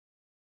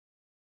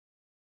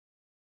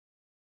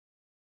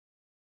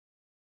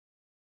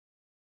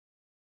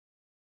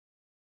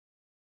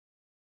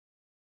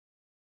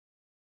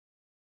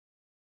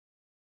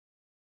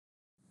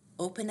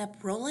Open up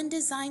Roland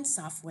Design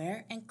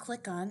software and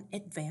click on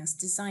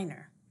Advanced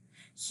Designer.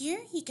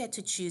 Here you get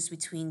to choose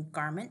between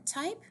garment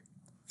type,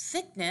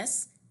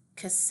 thickness,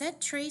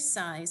 cassette tray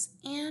size,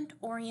 and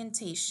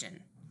orientation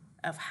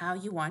of how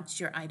you want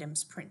your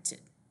items printed.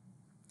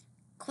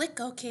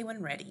 Click OK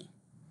when ready.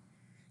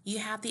 You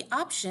have the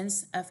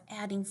options of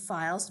adding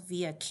files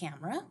via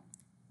camera,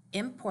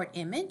 import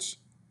image,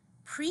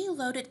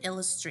 preloaded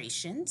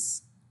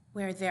illustrations,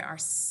 where there are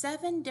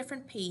 7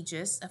 different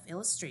pages of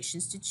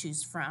illustrations to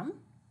choose from,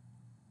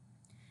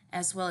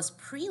 as well as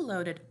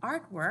preloaded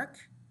artwork,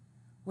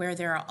 where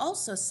there are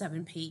also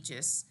 7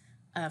 pages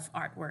of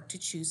artwork to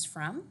choose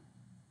from,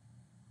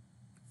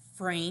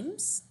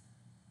 frames.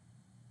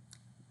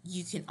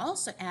 You can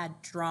also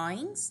add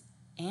drawings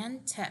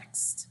and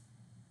text.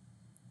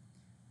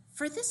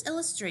 For this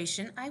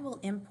illustration, I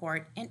will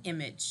import an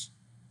image.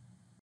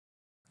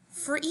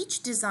 For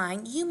each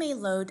design, you may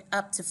load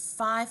up to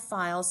 5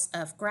 files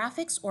of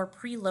graphics or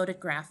preloaded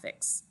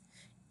graphics.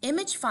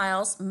 Image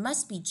files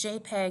must be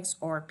JPEGs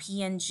or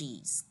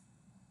PNGs.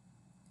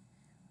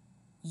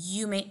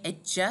 You may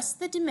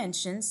adjust the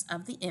dimensions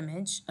of the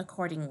image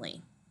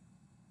accordingly.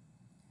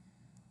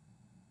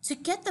 To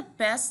get the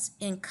best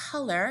in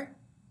color,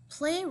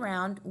 play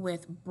around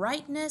with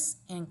brightness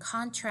and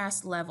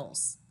contrast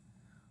levels.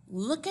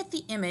 Look at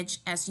the image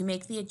as you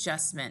make the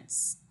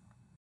adjustments.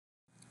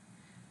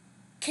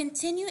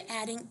 Continue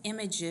adding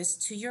images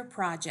to your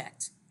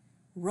project.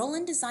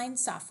 Roland Design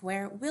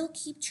software will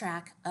keep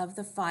track of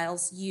the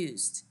files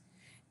used.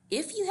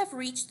 If you have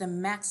reached the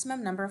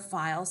maximum number of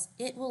files,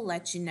 it will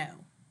let you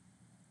know.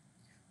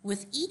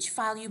 With each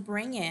file you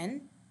bring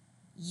in,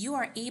 you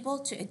are able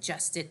to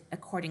adjust it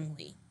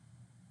accordingly.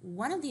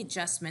 One of the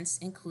adjustments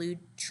include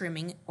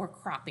trimming or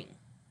cropping.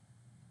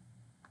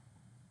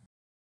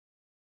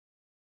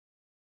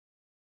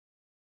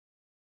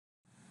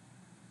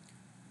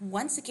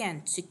 Once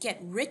again, to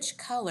get rich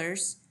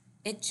colors,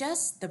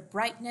 adjust the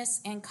brightness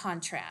and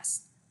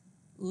contrast.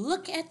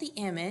 Look at the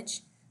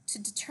image to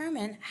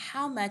determine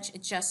how much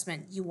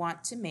adjustment you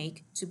want to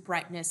make to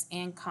brightness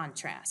and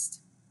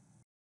contrast.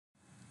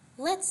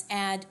 Let's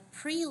add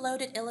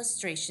preloaded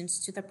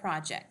illustrations to the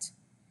project.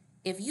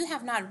 If you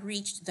have not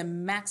reached the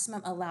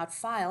maximum allowed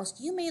files,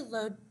 you may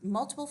load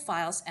multiple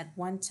files at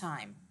one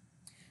time.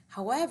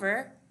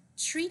 However,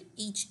 treat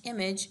each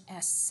image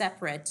as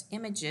separate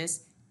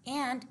images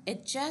and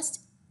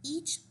adjust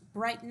each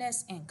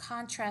brightness and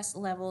contrast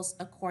levels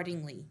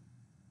accordingly.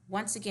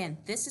 Once again,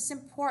 this is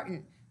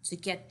important to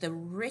get the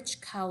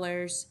rich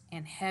colors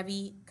and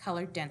heavy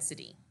color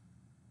density.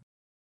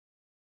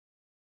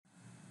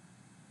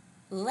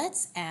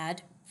 Let's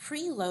add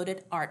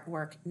preloaded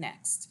artwork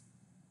next.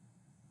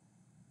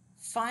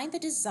 Find the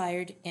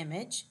desired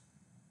image,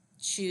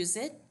 choose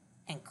it,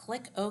 and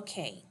click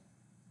OK.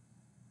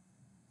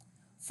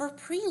 For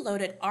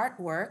preloaded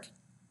artwork,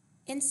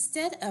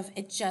 instead of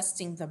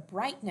adjusting the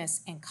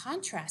brightness and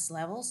contrast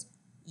levels,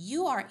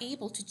 you are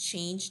able to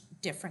change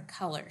different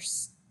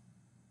colors.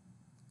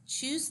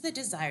 Choose the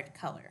desired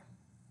color.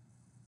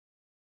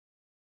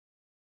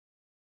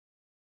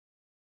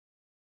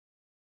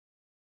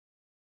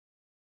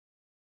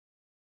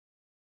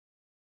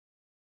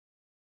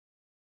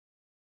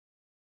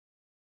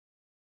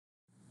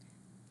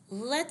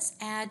 Let's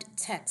add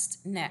text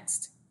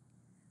next.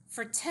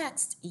 For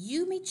text,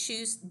 you may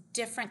choose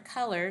different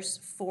colors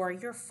for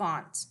your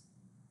font.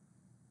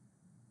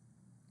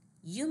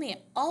 You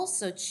may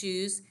also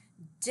choose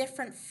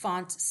different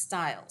font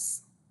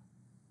styles.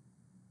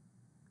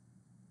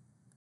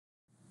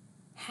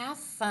 Have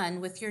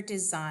fun with your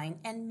design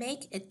and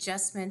make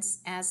adjustments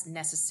as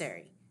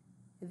necessary.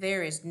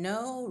 There is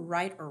no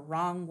right or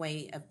wrong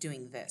way of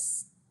doing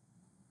this.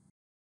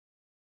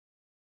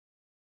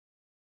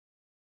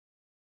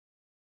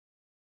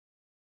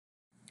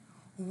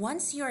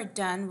 Once you are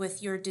done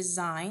with your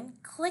design,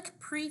 click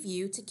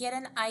Preview to get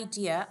an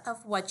idea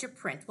of what your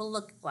print will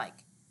look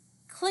like.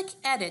 Click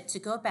Edit to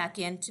go back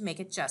in to make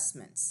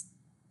adjustments.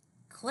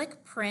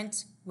 Click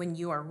Print when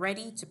you are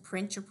ready to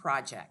print your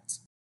project.